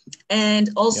media, and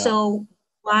also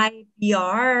why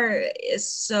VR is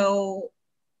so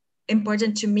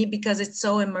important to me because it's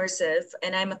so immersive,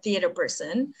 and I'm a theater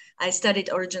person. I studied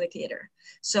originally theater,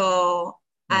 so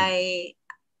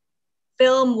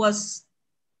film was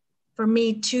for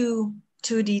me too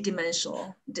 2D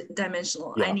dimensional.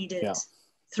 I needed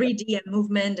 3D and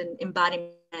movement and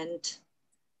embodiment.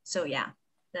 So yeah,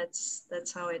 that's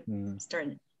how it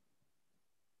started.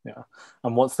 Yeah.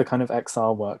 And what's the kind of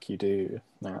XR work you do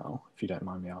now, if you don't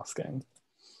mind me asking?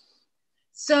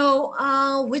 So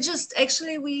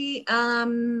we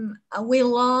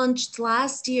launched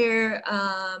last year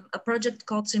a project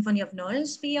called Symphony of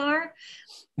Noise VR,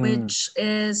 which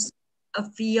is a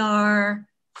VR.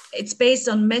 It's based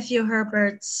on Matthew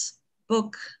Herbert's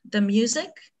book, The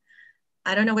Music.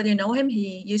 I don't know whether you know him.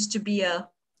 He used to be a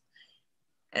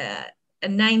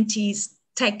 90s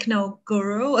techno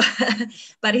guru,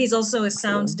 but he's also a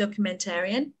sound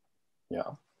documentarian.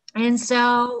 Yeah. And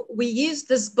so we used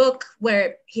this book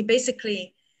where he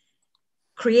basically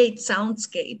creates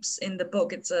soundscapes in the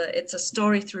book. It's a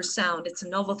story through sound. It's a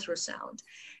novel through sound.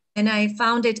 And I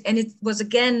found it, and it was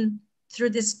again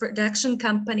through this production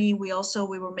company. We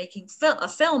were making a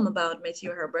film about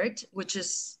Matthew Herbert, which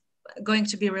is going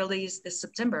to be released this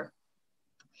September.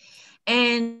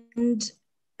 And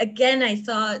again, I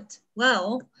thought,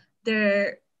 well,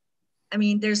 there's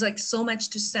like so much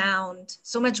to sound,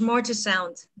 so much more to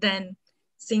sound than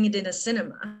seeing it in a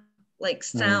cinema. Like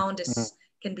sound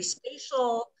can be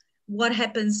spatial. What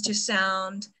happens to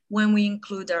sound when we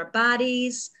include our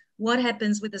bodies? What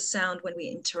happens with the sound when we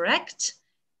interact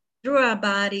through our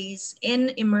bodies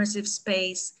in immersive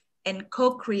space and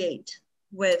co-create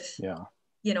with,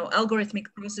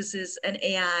 algorithmic processes and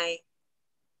AI,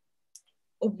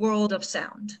 a world of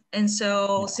sound. And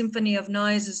so Symphony of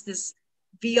Noise is this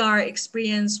VR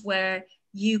experience where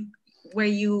you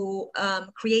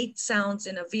create sounds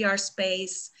in a VR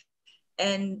space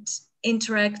and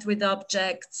interact with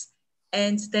objects,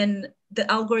 and then the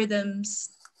algorithms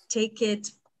take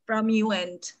it from you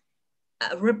and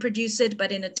reproduce it,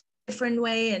 but in a different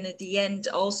way. And at the end,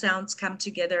 all sounds come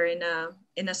together in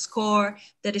a score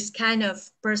that is kind of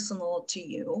personal to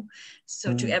you.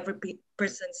 So to every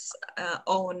person's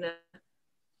own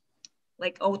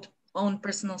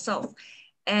personal self.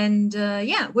 And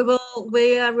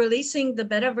we are releasing the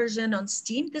beta version on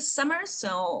Steam this summer.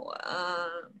 So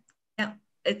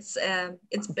it's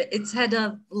had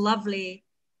a lovely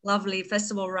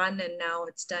festival run, and now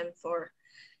it's time for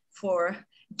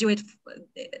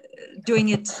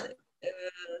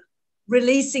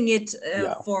releasing it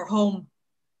for home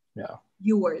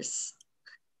viewers.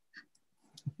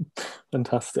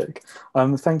 Fantastic.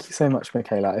 Thank you so much,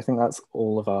 Michaela. I think that's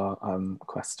all of our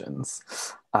questions.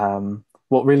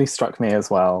 What really struck me as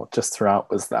well, just throughout,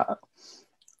 was that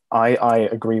I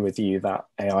agree with you that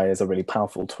AI is a really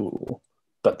powerful tool,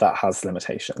 but that has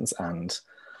limitations and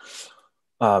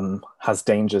has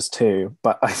dangers too.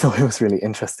 But I thought it was really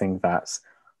interesting that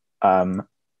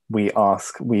we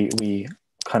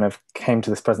kind of came to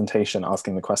this presentation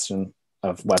asking the question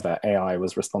of whether AI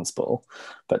was responsible.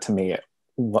 But to me, a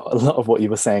lot of what you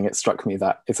were saying, it struck me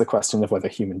that it's a question of whether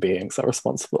human beings are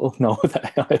responsible, not whether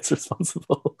AI is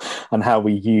responsible, and how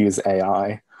we use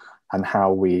AI and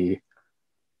how we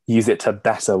use it to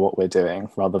better what we're doing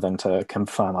rather than to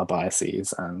confirm our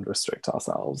biases and restrict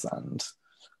ourselves. And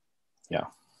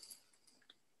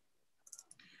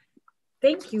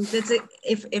thank you. That's it.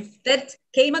 If that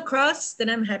came across, then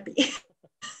I'm happy.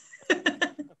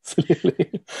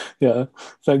 Absolutely. Yeah.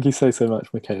 Thank you so much,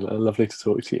 Michaela. Lovely to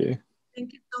talk to you.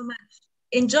 Thank you so much.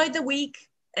 Enjoyed the week,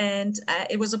 and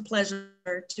it was a pleasure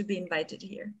to be invited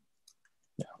here.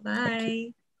 Yeah,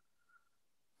 bye.